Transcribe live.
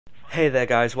Hey there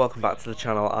guys, welcome back to the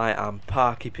channel. I am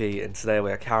Parky P and today we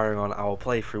are carrying on our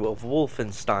playthrough of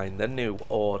Wolfenstein, the New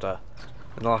Order.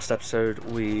 In the last episode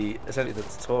we essentially did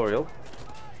the tutorial.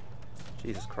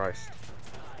 Jesus Christ.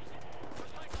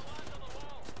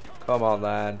 Come on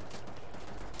then. Is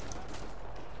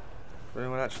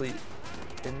anyone actually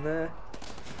in there?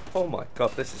 Oh my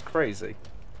god, this is crazy.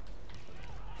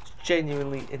 It's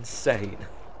genuinely insane.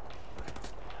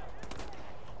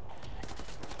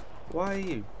 Why are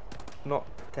you not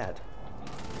dead?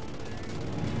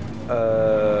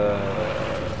 Oh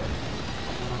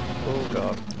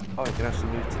god. Oh, you can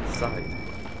actually move to the side.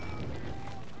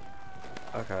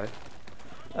 Okay.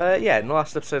 Yeah, in the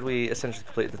last episode we essentially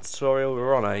completed the tutorial. We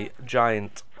were on a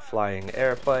giant flying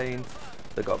airplane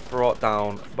that got brought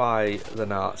down by the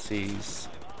Nazis,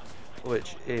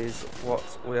 which is what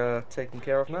we are taking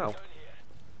care of now.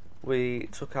 We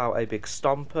took out a big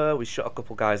stomper, we shot a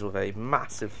couple guys with a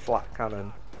massive flat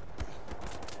cannon.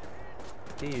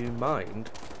 Do you mind?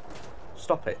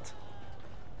 Stop it.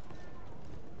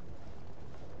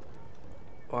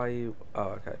 Why are you...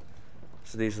 Oh, okay.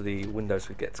 So these are the windows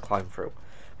we get to climb through.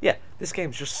 Yeah, this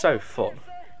game's just so fun.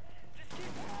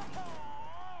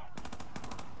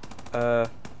 Is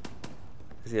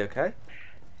he okay?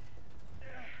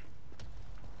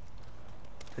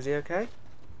 Is he okay?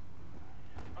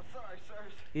 I'm sorry,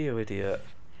 sirs. You idiot.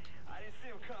 I didn't see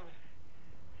him coming.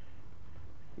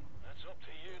 That's up to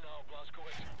you now,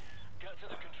 Blazkowicz. Get to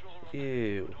the control room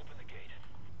You. and open the gate.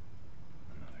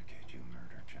 Another kid you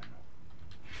murdered, General.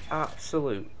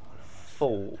 Absolute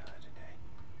fool.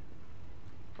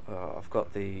 Oh, I've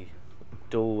got the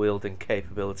dual wielding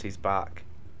capabilities back.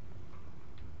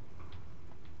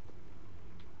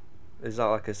 Is that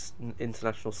like an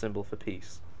international symbol for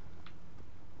peace?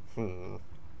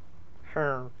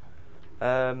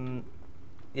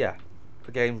 Yeah,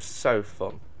 the game's so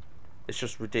fun. It's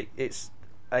just ridiculous. It's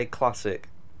a classic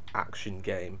action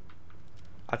game.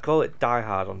 I'd call it Die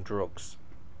Hard on drugs.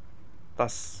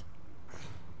 That's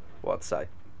what I'd say.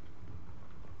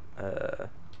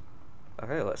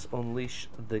 Okay, let's unleash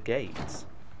the gates.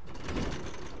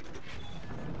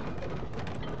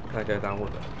 Can I go down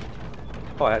with it?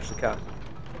 Oh, I actually can.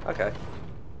 Okay.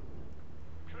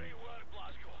 Great work,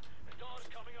 Blazko. The door's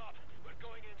coming up. We're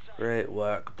going inside. Great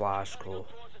work, Blazko.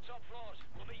 Towards the top floors.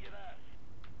 We'll meet you there.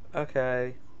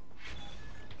 Okay.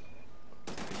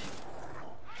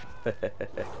 What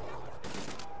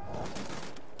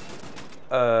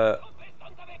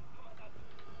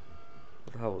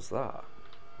the hell was that?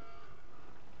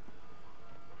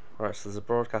 Right, so there's a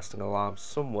broadcasting alarm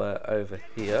somewhere over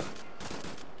here.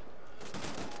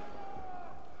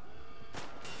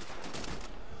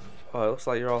 Oh, it looks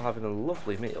like you're all having a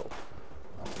lovely meal.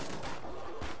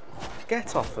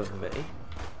 Get off of me.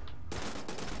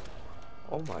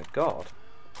 Oh my god.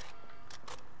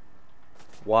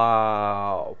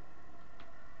 Wow.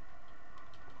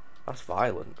 That's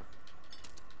violent.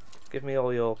 Give me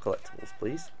all your collectibles,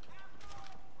 please.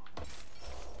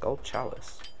 Gold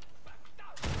chalice.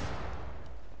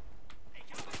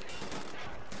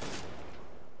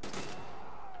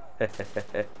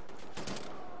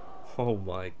 Oh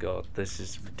my god, this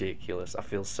is ridiculous. I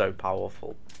feel so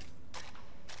powerful.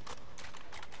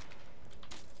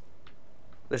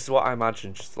 This is what I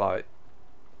imagine, just like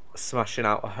smashing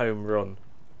out a home run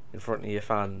in front of your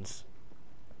fans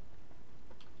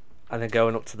and then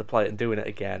going up to the plate and doing it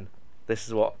again. This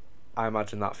is what I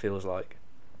imagine that feels like.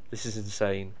 This is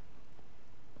insane.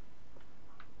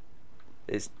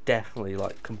 It's definitely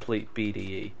like complete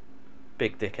BDE.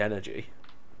 Big dick energy.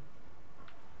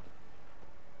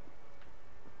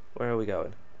 Where are we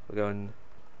going? We're going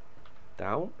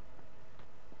down?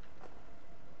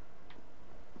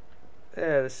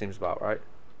 Yeah, this seems about right.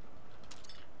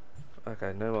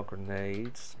 Okay, no more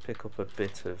grenades. Pick up a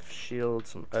bit of shield,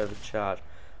 some overcharge.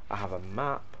 I have a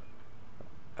map.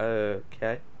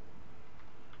 Okay.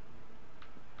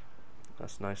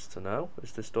 That's nice to know.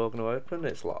 Is this door going to open?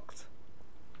 It's locked.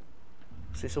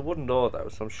 See, it's a wooden door though,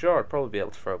 so I'm sure I'd probably be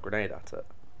able to throw a grenade at it.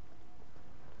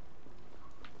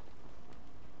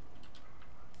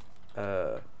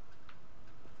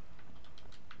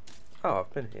 Oh,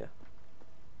 I've been here.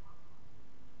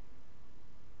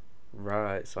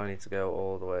 Right, so I need to go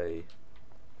all the way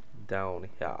down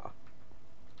here.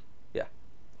 Yeah,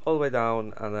 all the way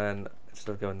down, and then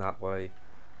instead of going that way,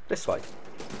 this way.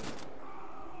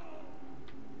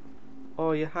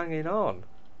 Oh, you're hanging on.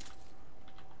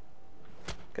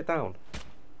 Get down.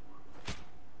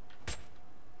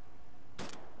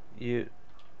 You,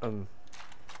 I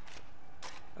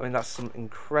mean, that's some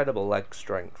incredible leg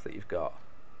strength that you've got.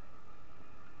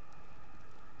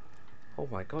 Oh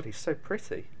my god, he's so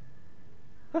pretty.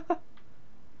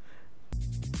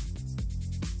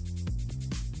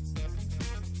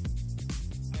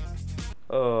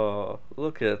 Oh,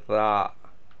 look at that.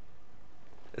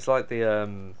 It's like the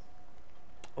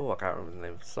oh, I can't remember the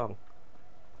name of the song.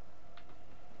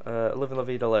 Living La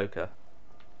Vida Loca.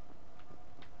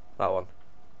 That one.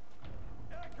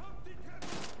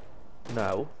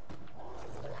 No.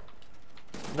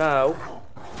 No.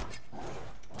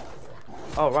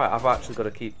 Oh right, I've actually got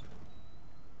to keep.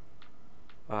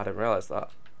 Oh, I didn't realise that.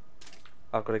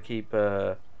 I've got to keep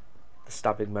the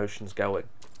stabbing motions going.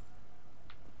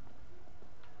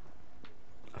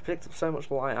 I picked up so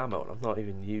much light ammo and I've not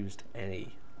even used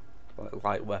any like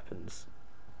light weapons.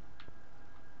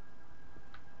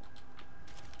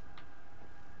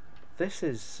 This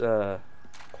is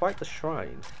quite the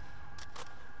shrine. To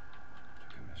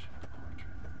commission a portrait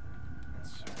in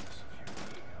service of your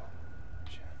ideal.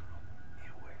 General,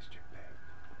 you waste your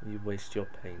paint. You waste your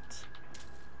paint.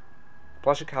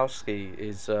 Blazikowski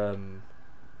is that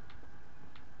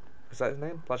his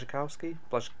name? Blazikowski?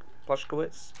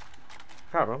 Blazkowicz?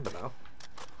 I can't remember now.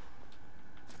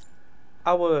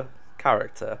 Our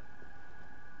character,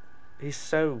 he's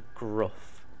so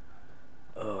gruff.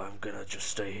 Oh, I'm gonna just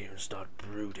stay here and start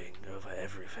brooding over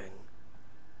everything.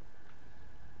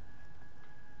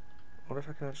 I wonder if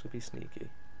I can actually be sneaky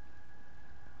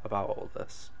about all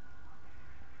this.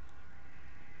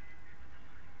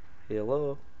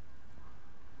 Hello.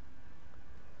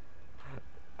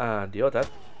 And you're dead.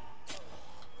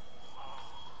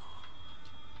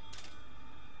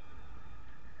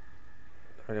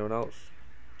 Anyone else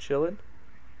chilling?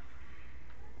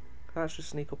 Can I actually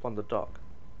sneak up on the dock?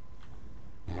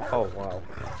 Oh wow.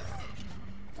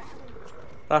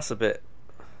 That's a bit.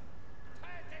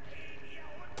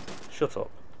 Shut up.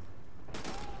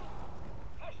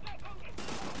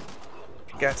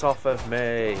 Get off of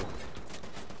me.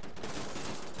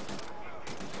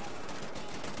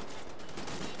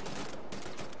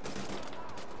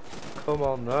 Come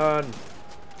on then.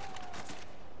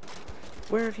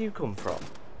 Where have you come from?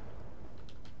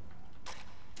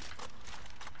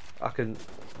 I can...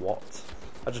 What?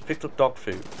 I just picked up dog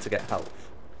food to get health.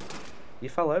 You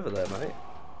fell over there, mate.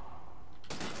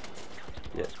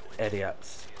 You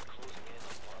idiots.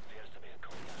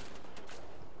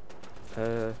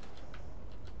 Yeah,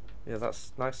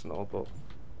 that's nice and all, but... Is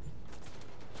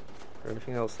there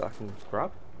anything else that I can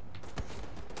grab?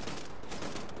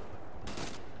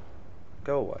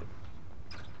 Go away.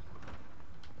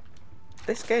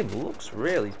 This game looks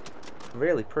really,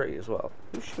 really pretty as well.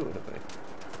 Who's shooting at me?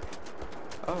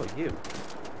 Oh, you.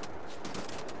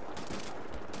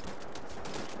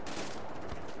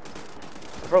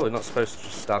 I'm probably not supposed to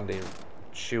just stand here and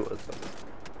shoot at them.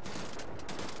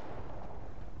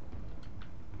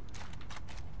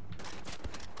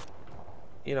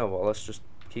 You know what, let's just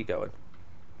keep going.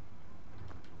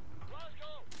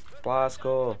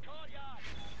 Glasgow!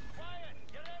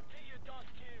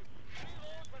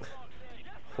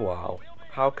 Wow.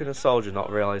 How can a soldier not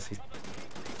realise he's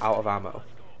out of ammo?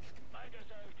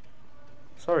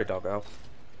 Sorry, doggo.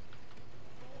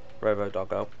 Robo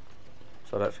doggo.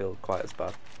 So I don't feel quite as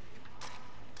bad.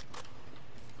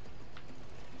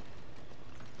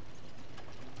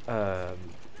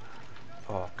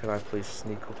 Oh, can I please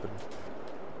sneak up and...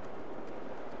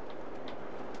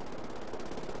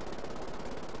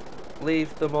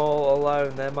 Leave them all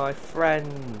alone, they're my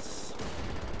friends.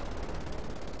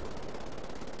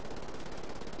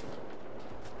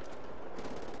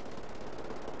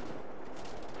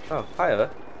 Oh, hiya.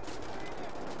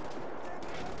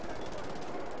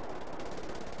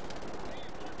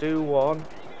 Do one.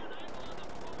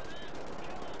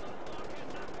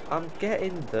 I'm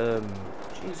getting them.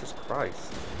 Jesus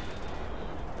Christ.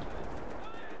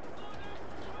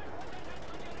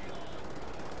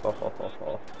 Ho ho ho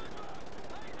ho.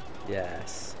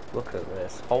 Yes. Look at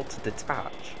this. Hold to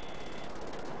detach.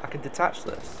 I can detach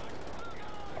this.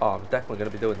 Oh, I'm definitely going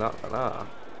to be doing that for now.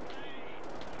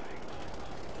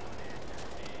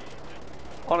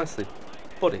 Honestly,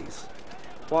 buddies,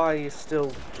 why are you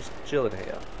still just chilling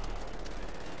here?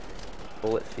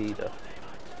 Bullet feeder.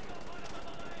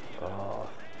 Oh.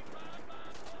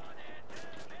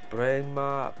 Bring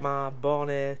my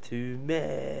bonnet to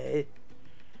me.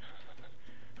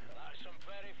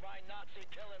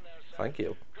 Thank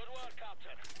you. Good work,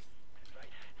 Captain. Right.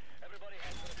 Everybody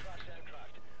head for the crashed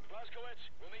aircraft. Blazkowicz,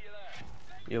 we'll meet you there.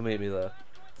 You'll meet me there.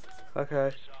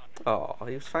 Okay. Oh,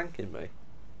 he was thanking me.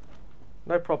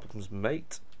 No problems,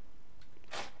 mate.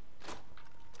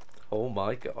 Oh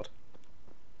my god.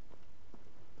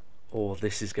 Oh,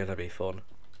 this is gonna be fun.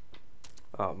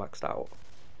 Oh, maxed out.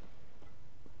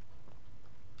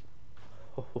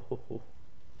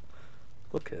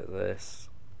 Look at this.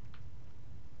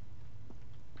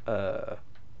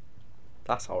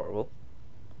 That's horrible.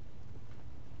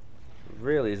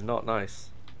 Really is not nice.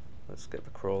 Let's get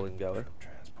the crawling going.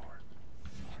 Transport.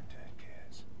 More dead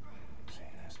kids. Seen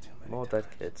this too many More dead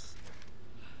times. kids.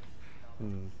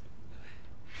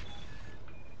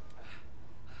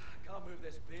 Can't move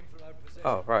this beam from our possession.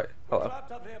 Oh, right. We're Hello.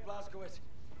 trapped up here, Blazkowicz.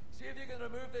 See if you can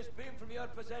remove this beam from your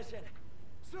possession.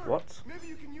 Sir, What? maybe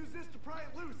you can use this to pry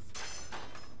it loose.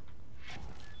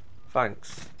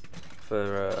 Thanks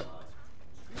for,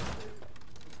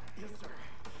 Yes, sir.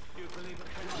 You believe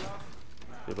in chaos?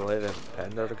 you believe it.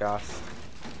 End of the gas.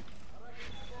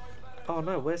 Oh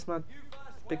no, where's my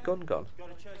big gun gone? Go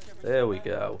to church every There we Sunday?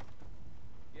 go.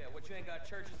 Yeah, what, you ain't got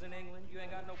churches in England? You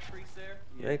ain't got no priests there?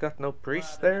 You ain't got no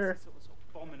priest Well, there? Sort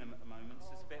of bombing them at the moment, so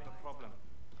it's a bit of a problem.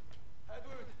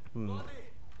 Edward, Hmm. Buddy,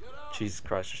 you're up. Jesus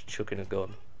Christ, just chucking a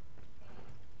gun.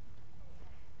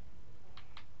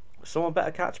 Someone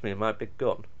better catch me in my big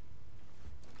gun.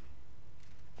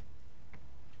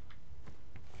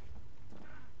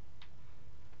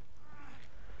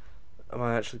 Am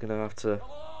I actually going to have to... Come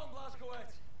on,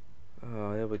 Blazkowicz.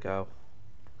 Oh, here we go.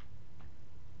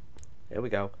 Here we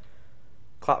go.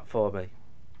 Clap for me.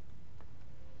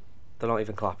 They're not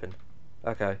even clapping.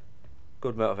 Okay.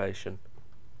 Good motivation.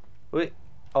 Wait.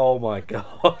 Oh my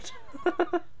god.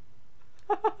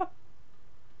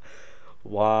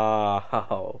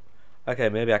 Wow. Okay,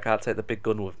 maybe I can't take the big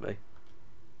gun with me.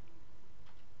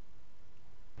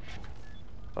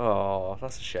 Oh,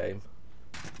 that's a shame.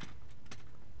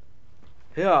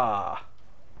 Yeah.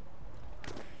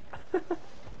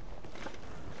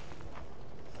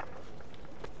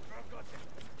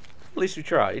 At least we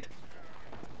tried.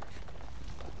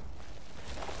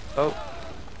 Oh.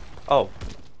 Oh.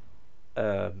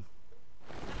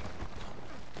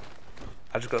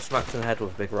 I just got smacked in the head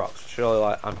with big rocks. Surely,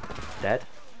 like, I'm dead?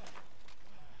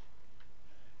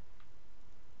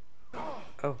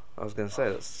 Oh, I was going to say,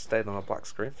 that's stayed on a black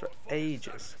screen for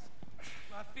ages.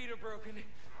 My feet are broken.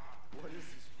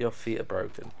 Your feet are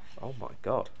broken. Oh my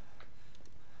god.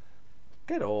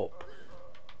 Get up.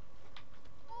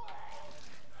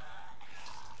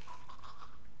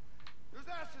 There's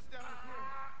ashes down here.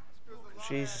 Spills a lot.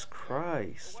 Jesus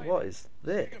Christ. What is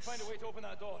this? You can find a way to open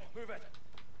that door. Move it.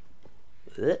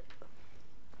 Blech.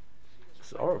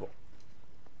 This is horrible.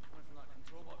 Coming from that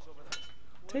control box over there.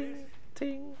 Ting,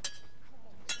 ting.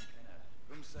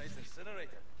 Room-sized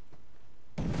incinerator.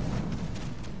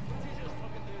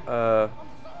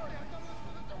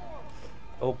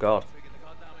 Oh god. Taking the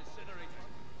goddamn incinerator.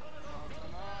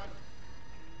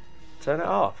 Turn it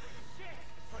off.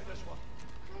 Try this one.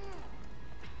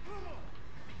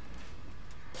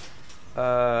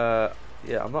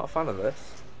 Yeah, I'm not a fan of this.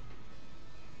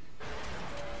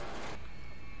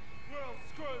 Well,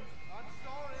 screwed. I'm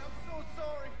sorry. I'm so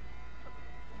sorry.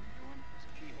 There's a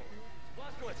keyhole.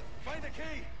 Blazkowicz, find the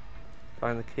key.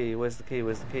 Find the key. Where's the key?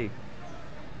 Where's the key?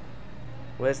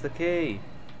 Where's the key?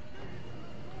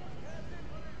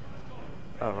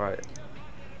 Oh, right.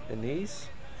 In these?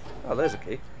 Oh, there's a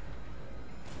key.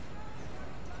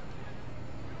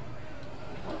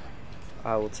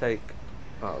 I will take...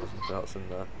 Oh, there's nothing else in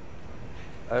there.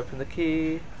 Open the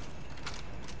key.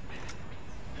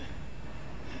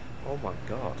 Oh my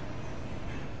god.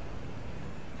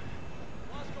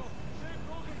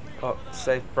 Oh,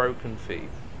 save broken feet.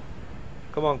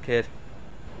 Come on, kid.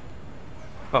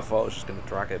 I thought I was just going to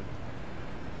drag him.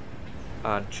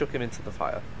 And chuck him into the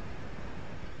fire.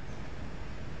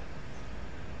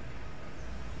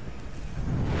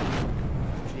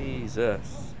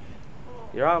 Jesus.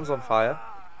 Your arm's on fire.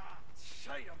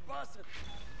 Shite, you bastard.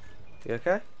 You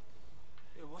okay?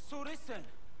 Yeah, what's all this then?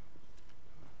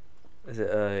 Is it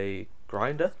a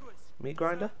grinder? Meat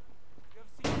grinder?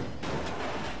 You ever seen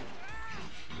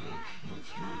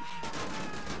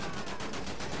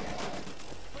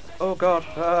Oh god.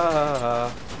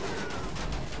 Ah.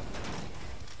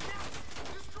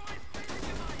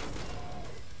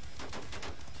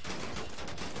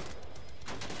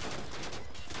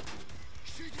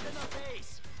 Shoot it in the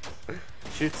face.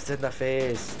 Shoot it in the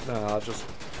face. No, I'll just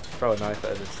throw a knife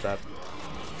at him instead.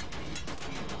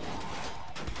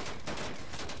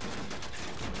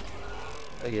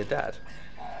 Are you dead?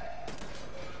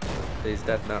 He's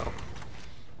dead now.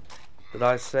 Did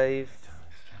I save?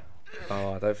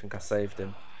 Oh, I don't think I saved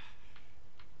him.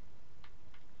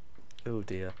 Oh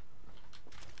dear.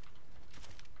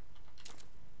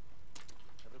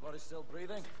 Everybody still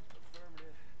breathing?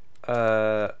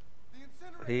 Uh, The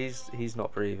incinerator. he's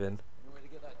not breathing. Any way to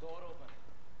get that door open?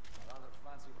 I rather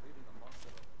fancy leaving the monster.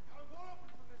 I won't open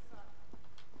from this side.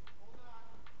 Hold on.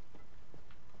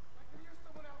 I can hear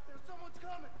someone out there. Someone's coming.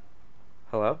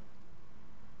 Hello?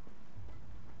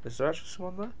 Is there actually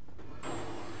someone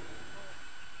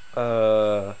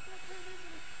there?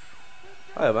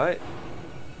 Hiya, mate.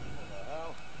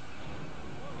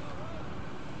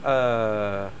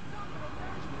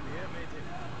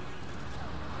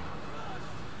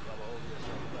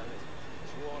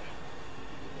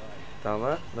 Down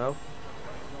there? No?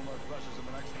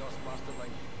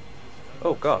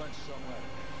 Oh, God.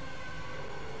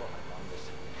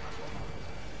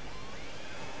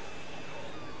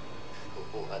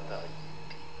 What are you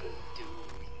people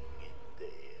doing in there?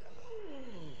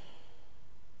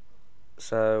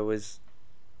 So,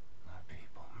 My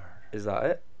people murdered. is that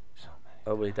it? So many.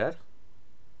 Are we dead?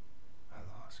 I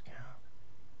lost count.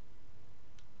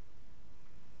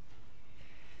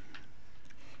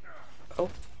 Oh,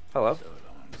 hello. So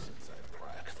long since I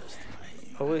practiced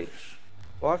my Are we...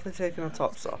 Why have they taken our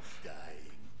tops off? dying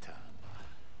tongue.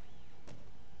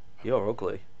 You're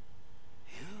ugly.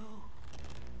 You?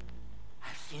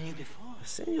 I've seen you before. I've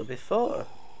seen you before.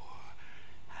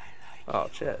 I like Oh, you.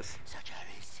 cheers. Such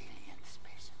a resilient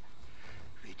specimen.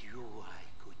 With you,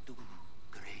 I could do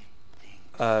great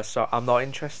things. So I'm not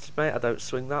interested, mate. I don't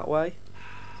swing that way.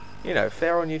 You know,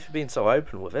 fair on you for being so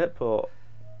open with it, but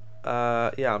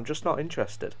yeah, I'm just not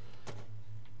interested.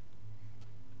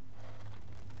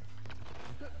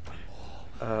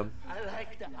 I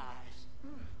like the eyes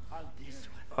on this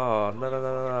one. Oh, no, no,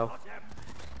 no, no, no.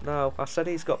 No, I said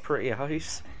he's got pretty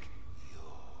eyes.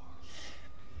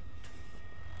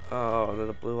 Oh, they're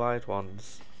the blue-eyed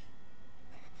ones.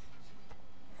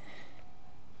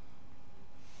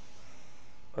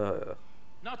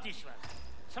 Not this one.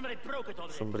 Somebody broke it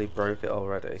already. Somebody broke it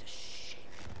already.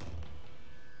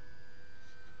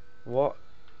 What?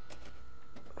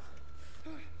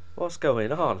 What's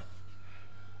going on?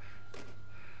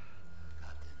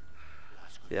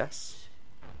 Yes?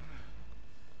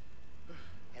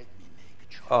 Help me make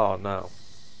a choice. Oh, no.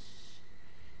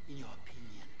 In your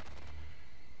opinion,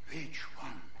 which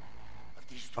one of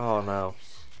these two Oh, no.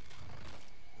 varieties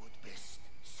would best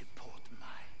support my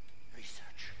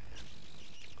research?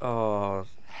 Oh,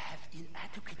 I have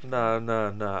inadequate no,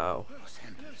 no, no.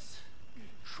 samples.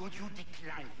 Should you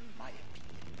decline my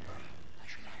opinion, I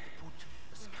shall have to put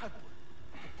a scalpel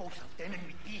to both of them and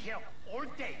we'd be here all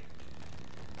day.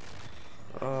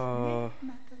 Oh,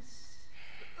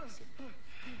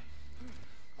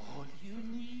 All you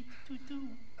need to do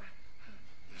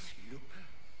is look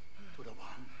to the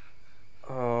one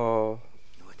oh.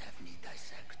 you would have me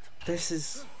dissect. This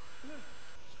is...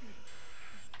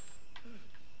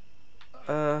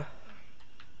 Oh,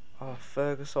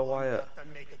 Fergus or Wyatt. To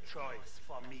make a choice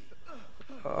for me.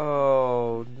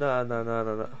 Oh, no, no, no,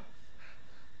 no, no.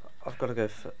 I've got to go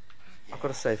I've got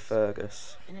to say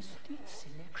Fergus. An astute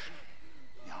selection.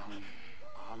 Young,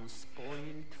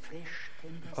 unspoiled, fresh,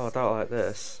 tender Oh, I don't like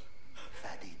this.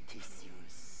 fatty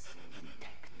tissues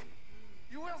intact.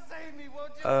 You will save me,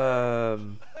 won't you?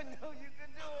 Um, I know you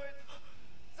can do it.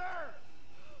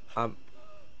 Sir!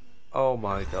 oh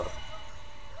my god.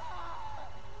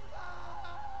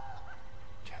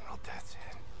 General Death's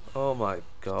head. Oh my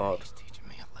god. He's teaching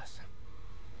me a lesson.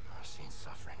 I've seen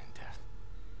suffering and death.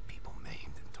 People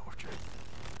maimed and tortured.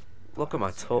 Look at my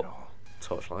I've seen it all,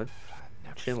 touchline. but I've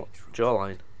never Chin, seen true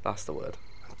jawline. That's the word.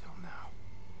 until now.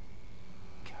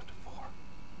 Count to 4.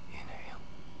 Inhale.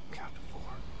 Count to 4.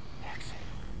 Exhale.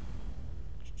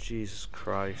 Jesus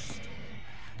Christ.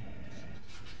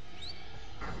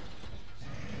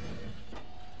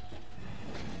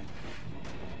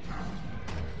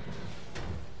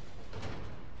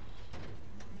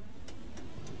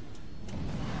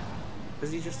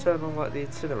 Does he just turn on like the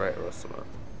incinerator or something?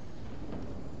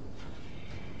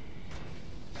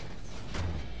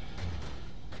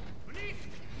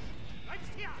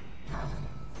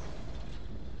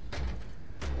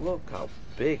 Look how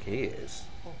big he is.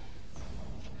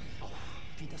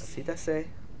 Afidase.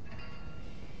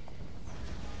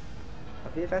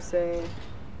 Afidase.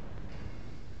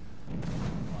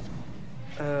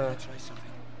 Try something.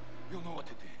 You'll know what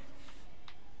to do.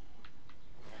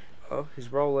 Oh,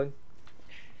 he's rolling.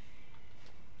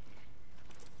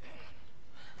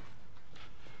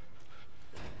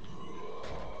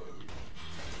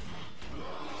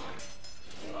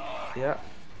 Yeah.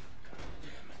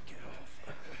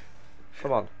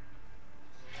 Come on.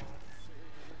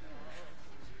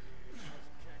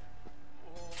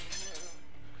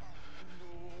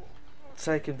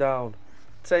 Take him down.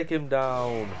 Take him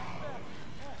down.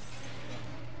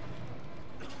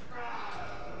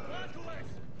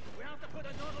 We have to put the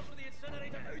nozzles for the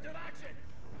incinerator out of action.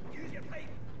 Use your pipe.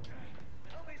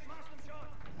 Help me smash them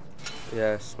shut.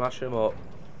 Yeah, smash him up.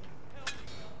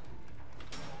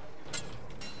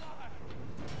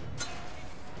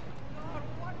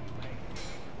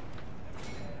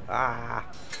 Ah.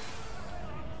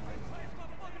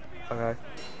 Okay.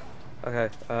 Okay.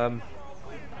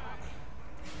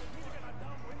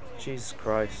 Jesus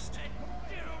Christ.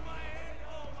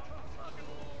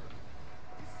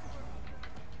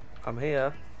 I'm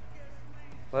here.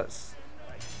 Let's.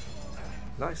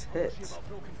 Nice hit.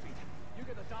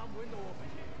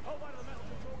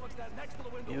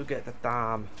 You get the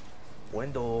damn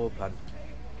window open.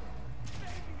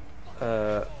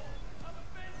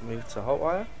 Move to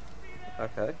hotwire.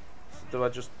 Okay. So do I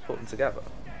just put them together?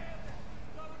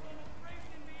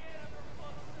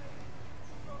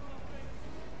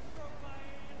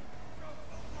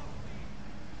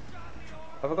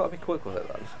 Have I got to be quick with it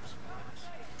then?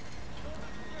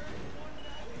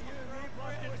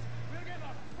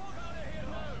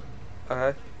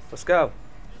 Okay, let's go.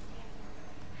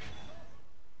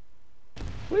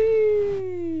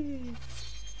 Whee!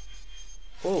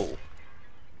 Oh.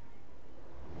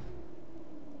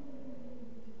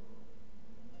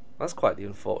 That's quite the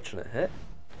unfortunate hit.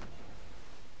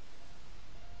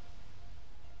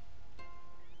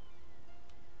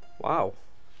 Wow.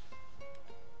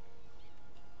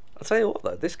 I'll tell you what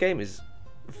though, this game is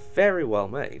very well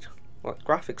made. Like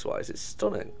graphics wise, it's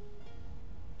stunning.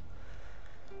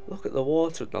 Look at the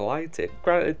water and the lighting.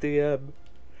 Granted the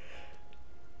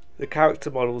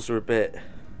character models are a bit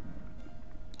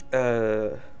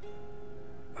I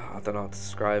don't know how to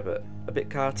describe it. A bit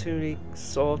cartoony,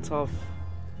 sort of.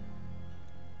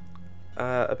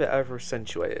 A bit over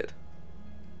accentuated.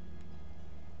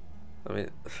 I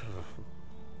mean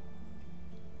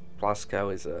Blasco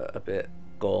is a bit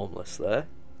gormless there.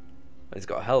 He's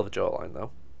got a hell of a jawline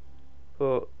though.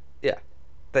 But yeah,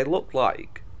 they look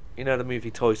like, you know, the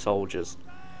movie Toy Soldiers.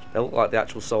 They look like the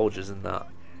actual soldiers in that.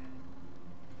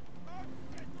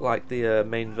 Like the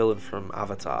main villain from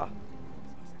Avatar.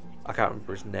 I can't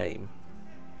remember his name.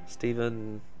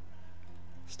 Stephen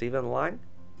Lang?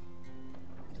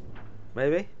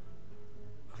 Maybe?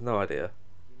 I've no idea.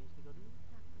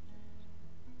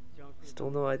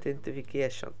 Still no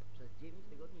identification.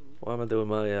 Why am I doing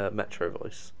my Metro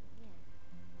voice?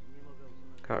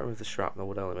 Can't remove the shrapnel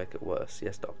would only make it worse.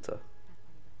 Yes, doctor.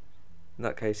 In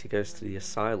that case, he goes to the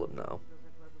asylum now.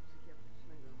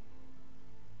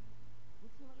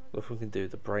 Look what we can do.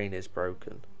 The brain is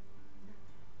broken.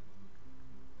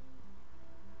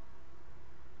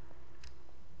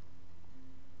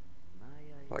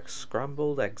 Like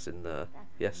scrambled eggs in there.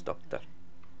 Yes, doctor.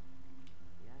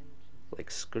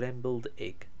 Like scrambled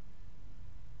egg.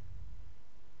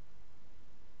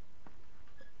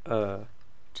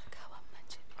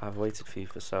 I've waited for you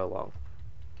for so long.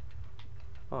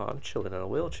 Oh, I'm chilling in a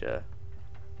wheelchair.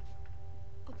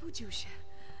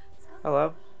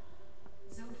 Hello.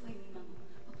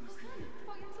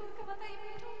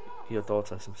 Your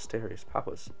daughter has mysterious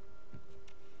powers.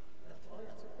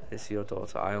 It's your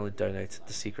daughter. I only donated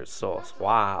the secret source.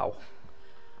 Wow.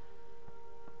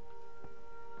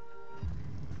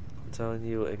 I'm telling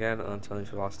you again, and I'm telling you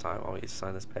for the last time. I want you to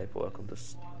sign this paperwork.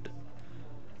 Understood.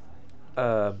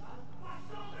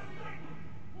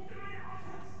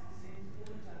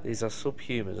 These are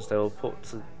subhumans. They will put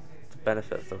to the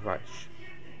benefit of the Reich.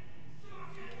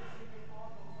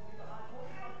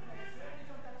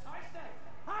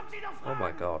 Oh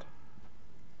my god.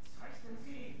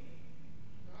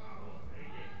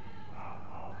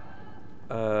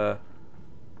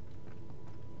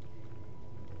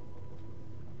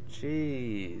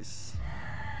 Jeez.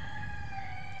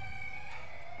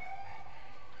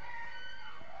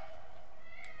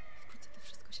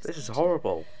 This is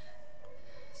horrible.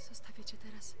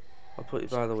 I'll put you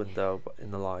by the window, but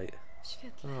in the light.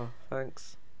 Oh,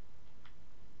 thanks.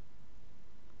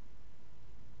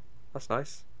 That's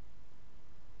nice.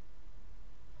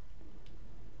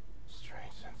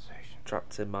 Strange sensation.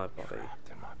 Trapped in my body. Trapped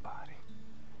in my body.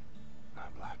 I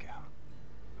black out.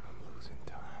 I'm losing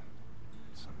time.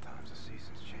 Sometimes the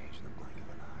seasons change in the blink of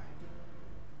an eye.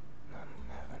 I'm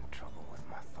having trouble with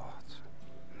my thoughts.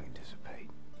 They dissipate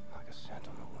like a scent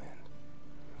on the wind.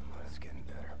 But it's getting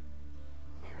better.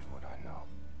 Here's what I know.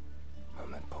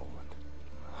 I'm in Poland.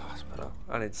 A hospital.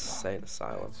 No, an insane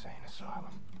asylum. Insane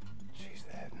asylum. She's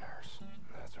the head nurse.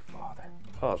 That's her father.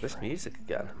 Oh, this music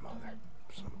again. Her mother.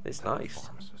 It's nice.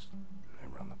 Pharmacist. They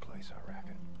run the place, I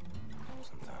reckon.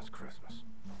 Sometimes Christmas.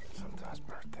 Sometimes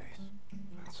birthdays.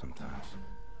 And sometimes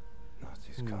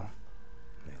Nazis come.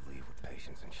 They leave with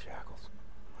patients in shackles.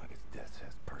 Like it's Death's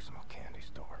Head's personal candy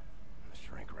store. The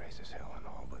shrink raises hell and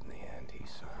all, but in the end he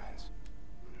signs.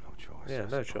 No choice. Yeah, I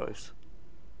no suppose. choice.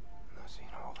 I've seen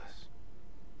all this.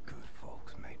 Good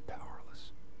folks made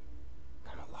powerless.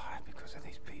 I'm alive because of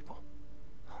these people.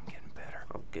 I'm getting better.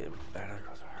 I'm getting better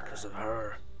Because of her. because of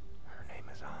her.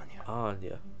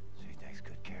 Anya. She takes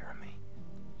good care of me.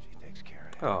 She takes care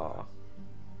of him. Aw,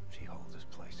 She holds this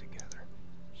place together.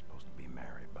 She's supposed to be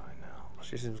married by now, but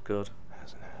she seems good.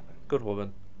 hasn't happened. Good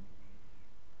woman.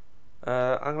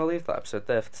 I'm going to leave that episode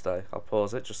there for today. I'll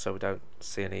pause it just so we don't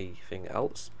see anything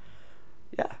else.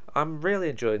 Yeah, I'm really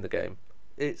enjoying the game.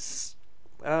 It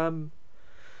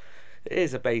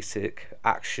is a basic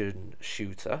action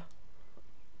shooter.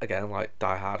 Again, like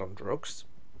Die Hard on drugs.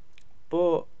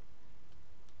 But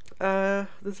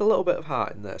there's a little bit of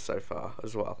heart in there so far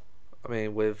as well. I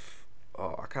mean,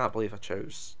 I can't believe I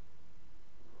chose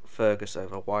Fergus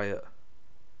over Wyatt.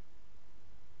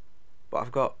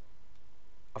 But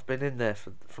I've been in there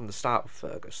from the start with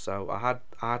Fergus, so I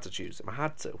had to choose him. I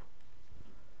had to.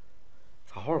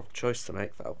 It's a horrible choice to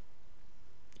make, though.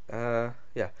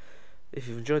 Yeah. If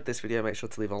you've enjoyed this video, make sure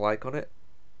to leave a like on it.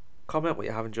 Comment what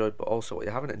you have enjoyed, but also what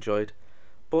you haven't enjoyed.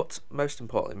 But most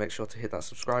importantly, make sure to hit that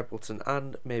subscribe button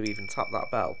and maybe even tap that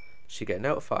bell so you get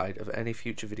notified of any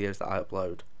future videos that I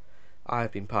upload. I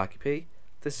have been Parky P.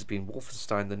 This has been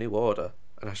Wolfenstein: The New Order,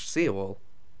 and I shall see you all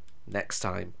next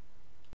time.